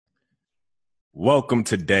Welcome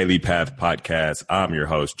to Daily Path Podcast. I'm your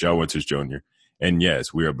host, Joe Winters Jr. And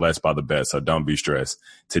yes, we are blessed by the best, so don't be stressed.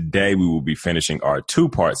 Today, we will be finishing our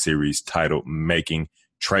two-part series titled Making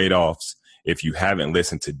Tradeoffs. If you haven't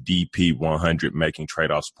listened to DP 100 Making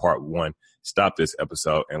Tradeoffs Part 1, stop this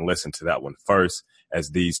episode and listen to that one first,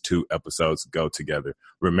 as these two episodes go together.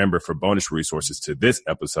 Remember, for bonus resources to this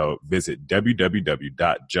episode, visit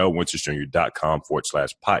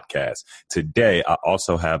www.joewintersjr.com/podcast. Today, I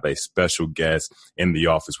also have a special guest in the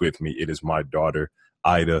office with me. It is my daughter,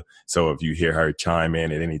 Ida. So if you hear her chime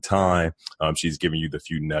in at any time, she's giving you the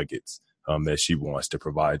few nuggets that she wants to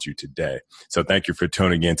provide you today. So thank you for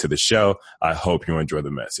tuning in to the show. I hope you enjoy the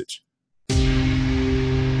message.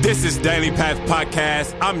 This is Daily Path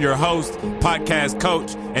Podcast. I'm your host, podcast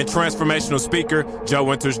coach, and transformational speaker, Joe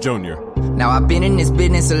Winters Jr. Now I've been in this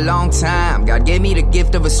business a long time. God gave me the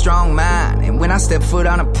gift of a strong mind. And when I step foot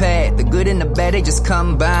on a path, the good and the bad, they just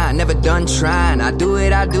combine. Never done trying. I do it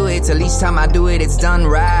till each time I do it, it's done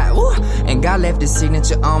right. Ooh. And God left his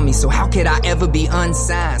signature on me, so how could I ever be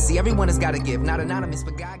unsigned? See, everyone has got to give, not anonymous,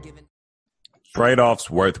 but God-given. Trade-offs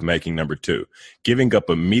worth making. Number 2, giving up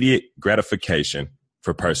immediate gratification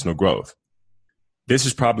for personal growth. This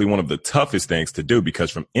is probably one of the toughest things to do because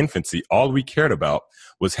from infancy, all we cared about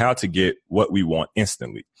was how to get what we want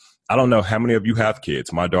instantly. I don't know how many of you have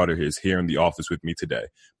kids. My daughter is here in the office with me today.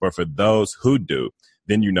 But for those who do,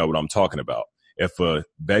 then you know what I'm talking about. If a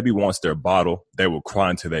baby wants their bottle, they will cry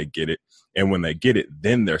until they get it. And when they get it,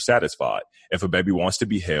 then they're satisfied. If a baby wants to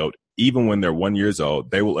be held, even when they're 1 year old,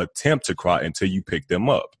 they will attempt to cry until you pick them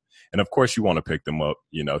up. And of course, you want to pick them up,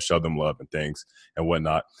 show them love and things and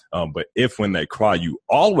whatnot. But if when they cry, you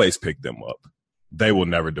always pick them up, they will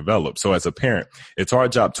never develop. So as a parent, it's our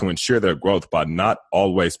job to ensure their growth by not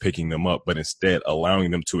always picking them up, but instead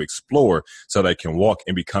allowing them to explore so they can walk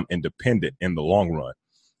and become independent in the long run.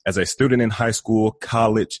 As a student in high school,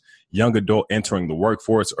 college, young adult entering the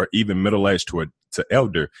workforce, or even middle-aged to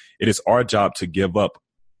elder, it is our job to give up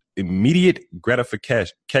immediate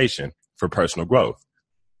gratification for personal growth.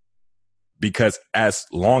 Because as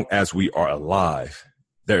long as we are alive,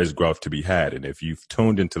 there is growth to be had. And if you've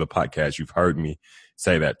tuned into the podcast, you've heard me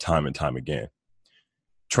say that time and time again.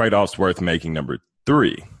 Trade-offs worth making. Number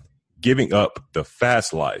 3, giving up the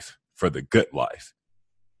fast life for the good life.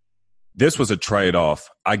 This was a trade-off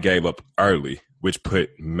I gave up early, which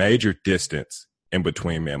put major distance in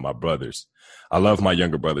between me and my brothers. I love my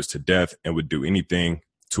younger brothers to death and would do anything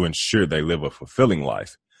to ensure they live a fulfilling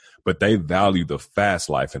life. But they value the fast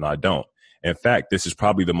life and I don't. In fact, this is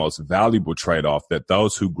probably the most valuable trade-off that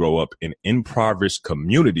those who grow up in impoverished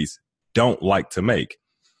communities don't like to make.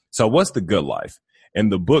 So what's the good life? In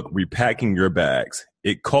the book, Repacking Your Bags,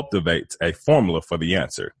 it cultivates a formula for the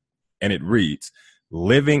answer. And it reads,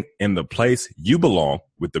 living in the place you belong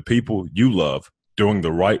with the people you love, doing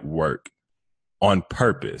the right work on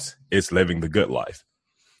purpose is living the good life.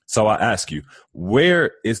 So I ask you,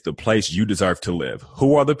 where is the place you deserve to live?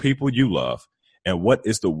 Who are the people you love? And what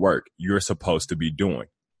is the work you're supposed to be doing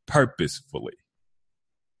purposefully?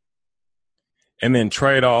 And then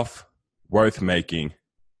trade-off worth making.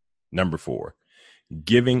 Number 4,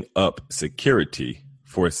 giving up security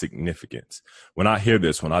for significance. When I hear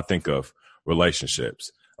this, when I think of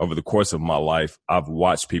relationships, over the course of my life, I've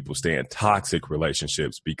watched people stay in toxic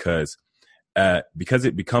relationships because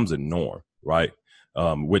it becomes a norm, right?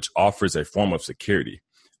 Which offers a form of security.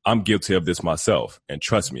 I'm guilty of this myself. And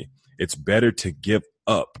trust me, it's better to give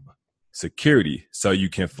up security so you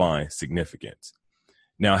can find significance.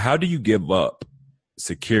 Now, how do you give up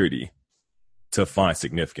security to find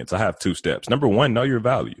significance? I have 2 steps. Number 1, know your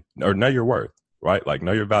value or know your worth, right? Like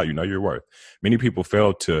know your value, know your worth. Many people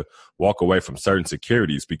fail to walk away from certain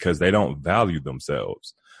securities because they don't value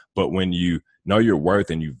themselves. But when you know your worth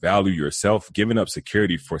and you value yourself, giving up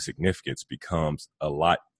security for significance becomes a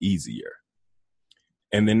lot easier.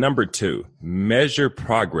 And then number 2, measure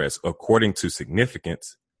progress according to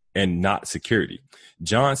significance and not security.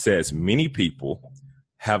 John says many people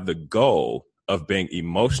have the goal of being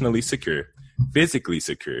emotionally secure, physically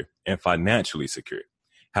secure, and financially secure.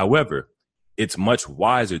 However, it's much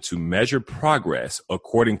wiser to measure progress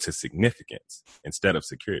according to significance instead of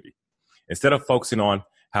security. Instead of focusing on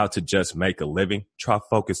how to just make a living, try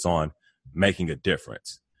focus on making a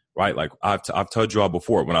difference. Right? Like I've told you all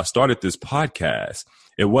before, when I started this podcast,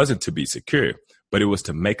 it wasn't to be secure, but it was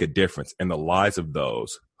to make a difference in the lives of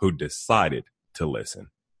those who decided to listen.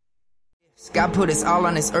 God put us all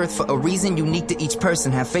on this earth for a reason unique to each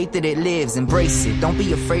person. Have faith that it lives. Embrace it. Don't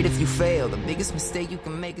be afraid if you fail. The biggest mistake you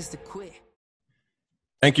can make is to quit.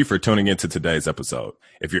 Thank you for tuning into today's episode.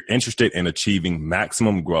 If you're interested in achieving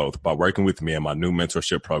maximum growth by working with me in my new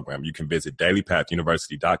mentorship program, you can visit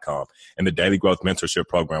dailypathuniversity.com, and the Daily Growth Mentorship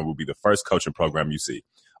Program will be the first coaching program you see.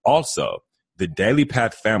 Also, the Daily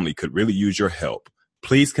Path family could really use your help.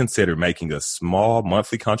 Please consider making a small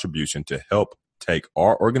monthly contribution to help take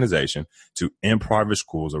our organization to impoverished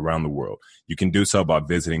schools around the world. You can do so by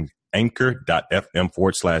visiting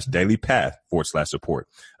anchor.fm/dailypath/support.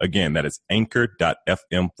 Again, that is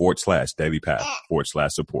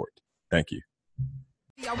anchor.fm/dailypath/support. Thank you.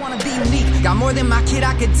 I want to be unique, got more than my kid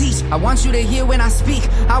I could teach. I want you to hear when I speak.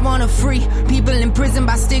 I want to free people imprisoned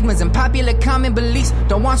by stigmas and popular common beliefs.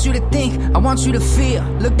 Don't want you to think, I want you to feel.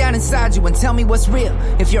 Look down inside you and tell me what's real.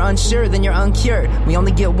 If you're unsure, then you're uncured. We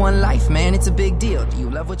only get one life, man, it's a big deal. Do you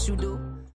love what you do?